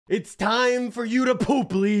It's time for you to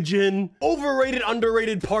poop, Legion. Overrated,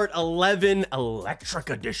 underrated part 11, Electric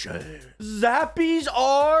Edition. Zappies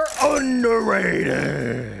are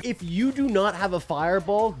underrated. If you do not have a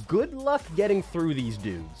fireball, good luck getting through these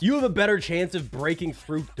dudes. You have a better chance of breaking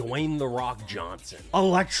through Dwayne "The Rock" Johnson.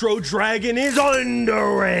 Electro Dragon is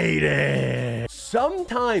underrated.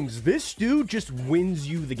 Sometimes this dude just wins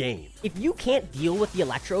you the game. If you can't deal with the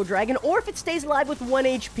Electro Dragon, or if it stays alive with 1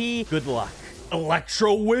 HP, good luck.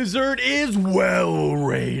 Electro Wizard is well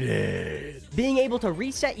rated. Being able to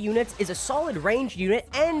reset units is a solid ranged unit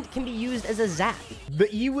and can be used as a zap. The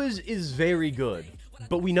Ewiz is very good,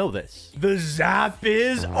 but we know this. The Zap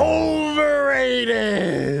is overrated.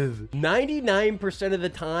 99% of the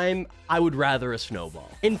time, I would rather a snowball.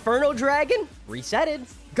 Inferno Dragon, resetted.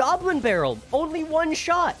 Goblin Barrel, only 1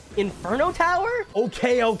 shot. Inferno Tower?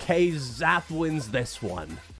 Okay, Zap wins this one.